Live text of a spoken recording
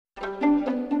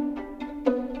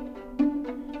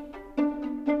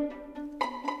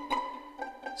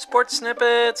Sports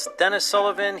Snippets, Dennis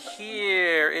Sullivan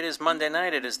here. It is Monday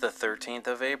night. It is the 13th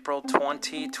of April,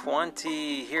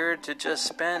 2020. Here to just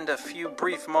spend a few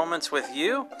brief moments with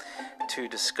you to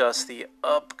discuss the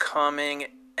upcoming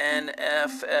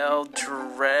NFL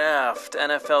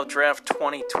Draft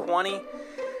 2020.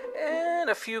 And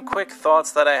a few quick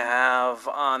thoughts that I have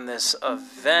on this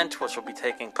event, which will be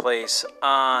taking place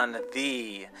on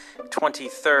the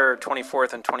 23rd,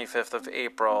 24th, and 25th of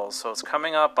April. So it's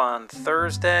coming up on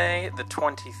Thursday, the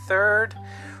 23rd,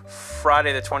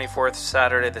 Friday, the 24th,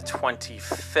 Saturday, the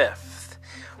 25th.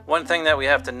 One thing that we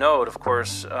have to note, of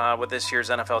course, with this year's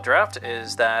NFL Draft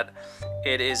is that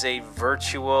it is a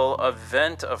virtual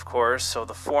event, of course, so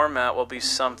the format will be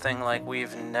something like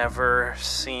we've never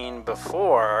seen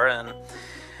before. And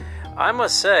I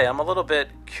must say, I'm a little bit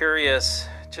curious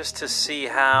just to see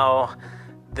how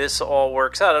this all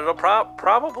works out. It'll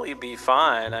probably be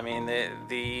fine. I mean,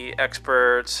 the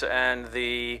experts and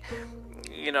the,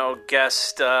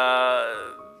 guest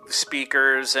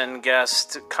speakers and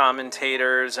guest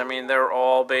commentators, I mean, they're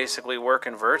all basically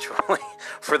working virtually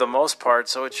for the most part,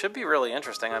 so it should be really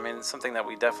interesting. I mean, it's something that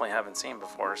we definitely haven't seen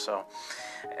before. So,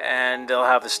 and they'll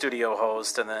have the studio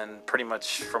host, and then pretty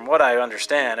much from what I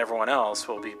understand, everyone else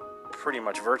will be pretty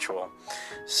much virtual.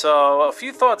 So a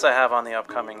few thoughts I have on the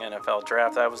upcoming NFL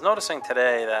Draft. I was noticing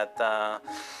today that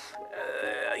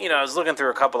I was looking through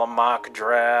a couple of mock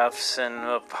drafts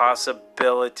and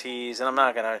possibilities, and I'm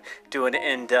not going to do an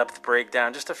in-depth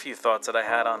breakdown, just a few thoughts that I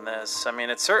had on this. I mean,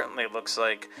 it certainly looks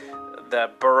like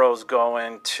that Burrow's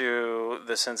going to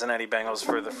the Cincinnati Bengals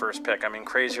for the first pick. I mean,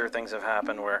 crazier things have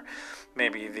happened where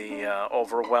maybe the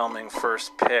overwhelming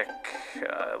first pick,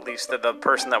 at least the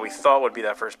person that we thought would be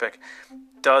that first pick,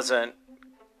 doesn't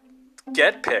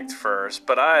get picked first,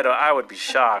 but I would be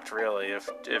shocked really if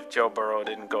Joe Burrow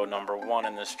didn't go number one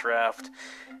in this draft.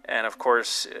 And of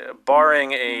course,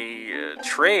 barring a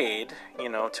trade,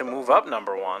 to move up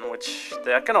number one, which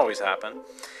that can always happen,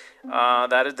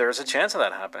 there's a chance of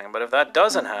that happening. But if that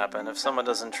doesn't happen, if someone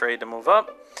doesn't trade to move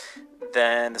up,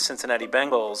 then the Cincinnati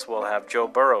Bengals will have Joe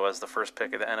Burrow as the first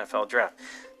pick of the NFL Draft.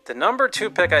 The number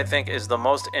 2 pick, I think, is the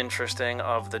most interesting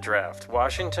of the draft.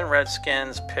 Washington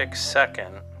Redskins pick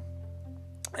second.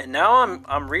 And now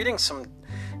I'm reading some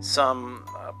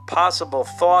possible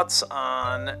thoughts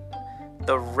on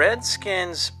the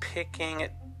Redskins picking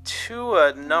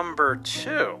Tua number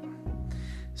 2.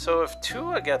 So if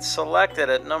Tua gets selected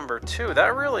at number 2,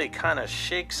 that really kind of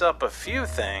shakes up a few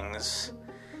things,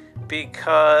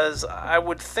 because I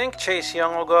would think Chase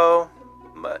Young will go.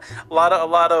 A lot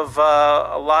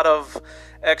of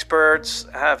experts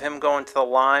have him going to the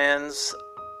Lions.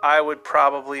 I would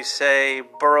probably say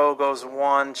Burrow goes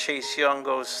 1, Chase Young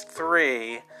goes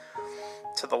 3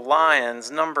 to the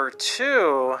Lions. Number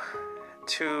 2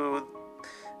 to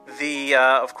the,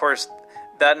 of course,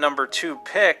 that number 2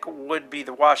 pick would be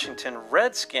the Washington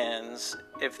Redskins.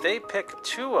 If they pick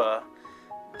Tua,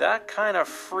 that kind of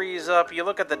frees up. You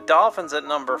look at the Dolphins at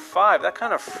number 5, that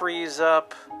kind of frees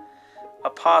up a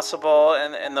possible,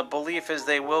 and the belief is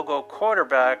they will go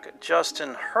quarterback,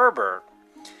 Justin Herbert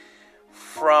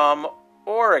from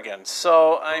Oregon.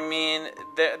 So I mean,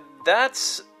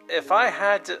 that's if I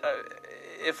had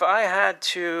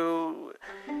to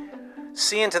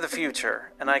see into the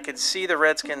future, and I could see the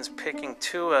Redskins picking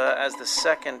Tua as the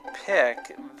second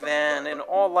pick, then in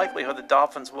all likelihood the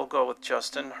Dolphins will go with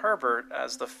Justin Herbert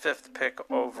as the 5th pick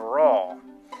overall.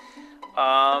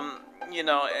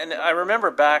 And I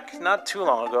remember back not too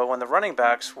long ago when the running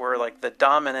backs were like the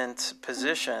dominant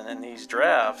position in these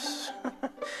drafts.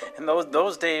 And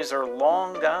those days are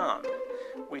long gone.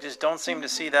 We just don't seem to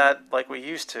see that like we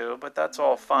used to, but that's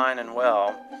all fine and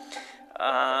well.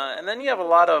 And then you have a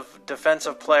lot of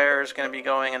defensive players going to be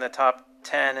going in the top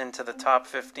 10 into the top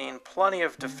 15. Plenty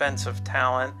of defensive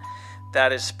talent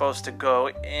that is supposed to go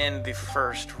in the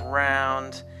first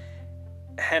round.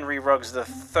 Henry Ruggs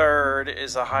III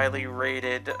is a highly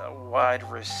rated wide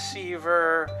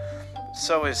receiver.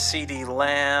 So is CeeDee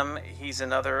Lamb. He's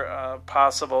another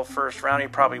possible first round. He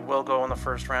probably will go in the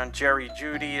first round. Jerry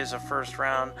Jeudy is a first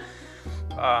round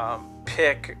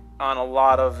pick on a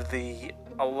lot of the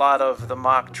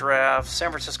mock drafts.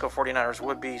 San Francisco 49ers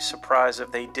would be surprised if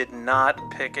they did not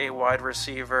pick a wide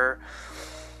receiver.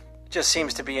 Just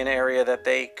seems to be an area that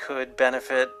they could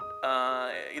benefit.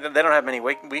 They don't have many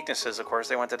weaknesses, of course.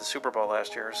 They went to the Super Bowl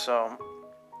last year, so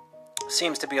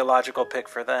seems to be a logical pick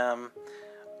for them.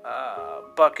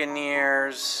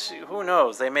 Buccaneers, who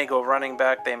knows? They may go running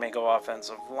back, they may go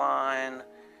offensive line.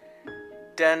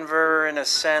 Denver, in a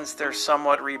sense, they're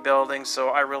somewhat rebuilding, so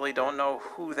I really don't know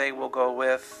who they will go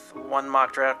with. One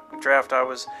mock draft I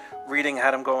was reading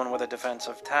had him going with a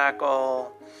defensive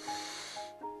tackle.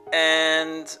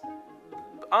 And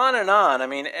on and on. I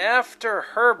mean, after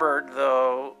Herbert,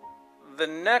 though, the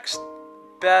next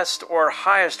best or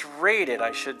highest rated,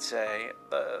 I should say,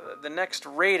 the next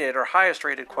rated or highest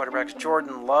rated quarterback's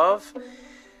Jordan Love.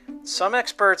 Some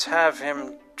experts have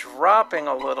him dropping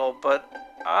a little, but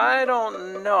I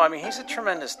don't know. I mean, he's a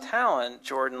tremendous talent,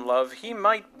 Jordan Love. He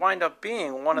might wind up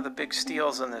being one of the big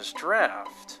steals in this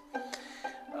draft.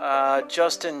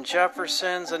 Justin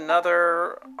Jefferson's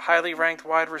another highly ranked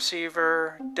wide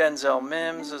receiver. Denzel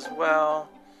Mims as well.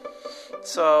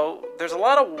 So there's a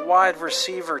lot of wide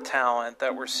receiver talent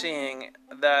that we're seeing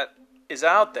that is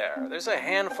out there. There's a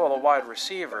handful of wide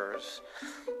receivers.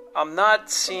 I'm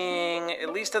not seeing,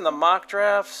 at least in the mock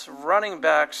drafts, running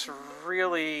backs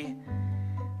really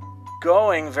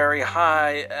going very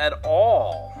high at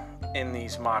all in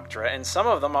these mock drafts. And some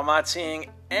of them I'm not seeing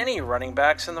any running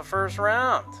backs in the first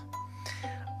round.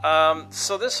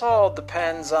 So this all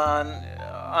depends on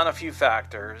a few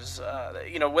factors.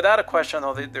 Without a question,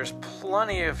 though, there's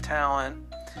plenty of talent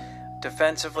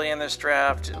defensively in this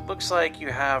draft. It looks like you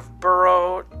have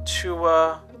Burrow,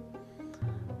 Tua,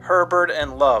 Herbert,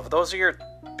 and Love. Those are your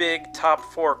big top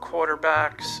four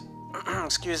quarterbacks.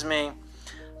 Excuse me.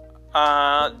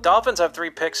 Dolphins have 3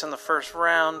 picks in the first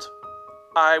round.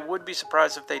 I would be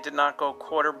surprised if they did not go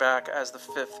quarterback as the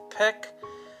 5th pick.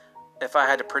 If I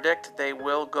had to predict, they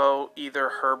will go either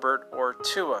Herbert or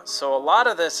Tua. So a lot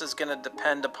of this is going to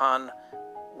depend upon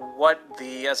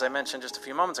as I mentioned just a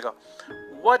few moments ago,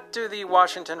 what do the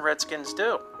Washington Redskins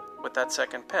do with that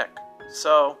 2nd pick?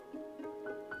 So,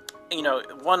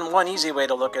 one easy way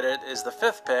to look at it is the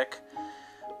 5th pick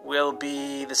will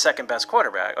be the 2nd best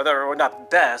quarterback, or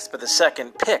not best, but the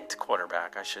 2nd picked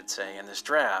quarterback, I should say, in this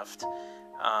draft.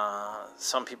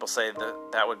 Some people say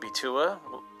that would be Tua.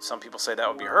 Some people say that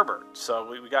would be Herbert. So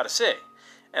we got to see.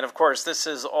 And of course, this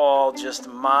is all just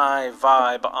my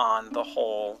vibe on the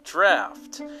whole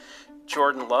draft.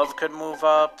 Jordan Love could move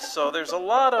up. So there's a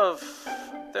lot of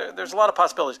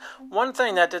possibilities. One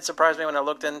thing that did surprise me when I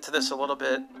looked into this a little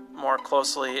bit more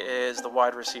closely is the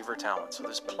wide receiver talent. So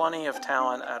there's plenty of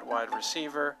talent at wide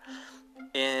receiver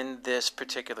in this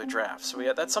particular draft.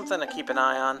 So that's something to keep an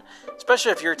eye on,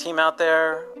 especially if your team out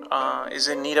there is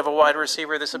in need of a wide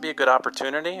receiver. This would be a good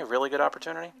opportunity, a really good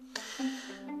opportunity.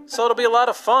 So it'll be a lot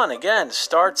of fun. Again,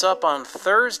 starts up on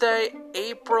Thursday,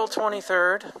 April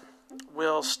 23rd.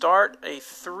 We'll start a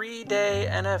 3-day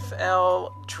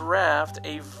NFL draft,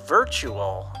 a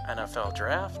virtual NFL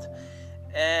draft,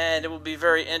 and it will be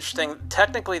very interesting.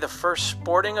 Technically, the first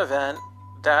sporting event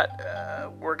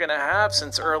that we're going to have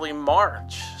since early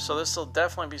March. So this will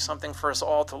definitely be something for us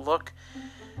all to look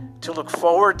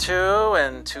forward to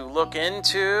and to look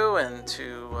into and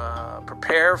to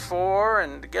prepare for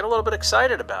and get a little bit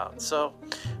excited about. So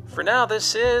for now,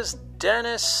 this is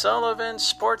Dennis Sullivan,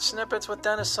 Sports Snippets with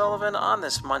Dennis Sullivan on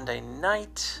this Monday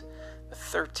night, the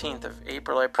 13th of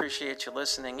April. I appreciate you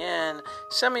listening in.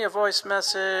 Send me a voice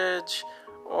message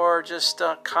or just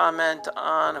comment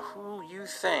on who you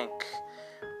think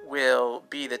will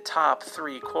be the top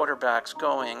 3 quarterbacks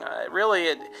going.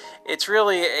 It's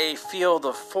really a field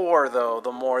of 4, though.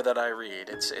 The more that I read,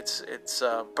 it's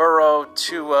Burrow,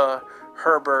 Tua,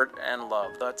 Herbert, and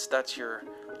Love. That's your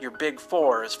big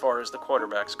 4 as far as the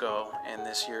quarterbacks go in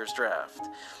this year's draft,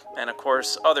 and of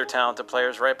course other talented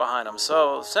players right behind them.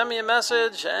 So send me a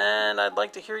message, and I'd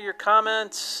like to hear your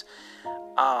comments.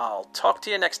 I'll talk to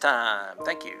you next time.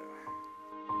 Thank you.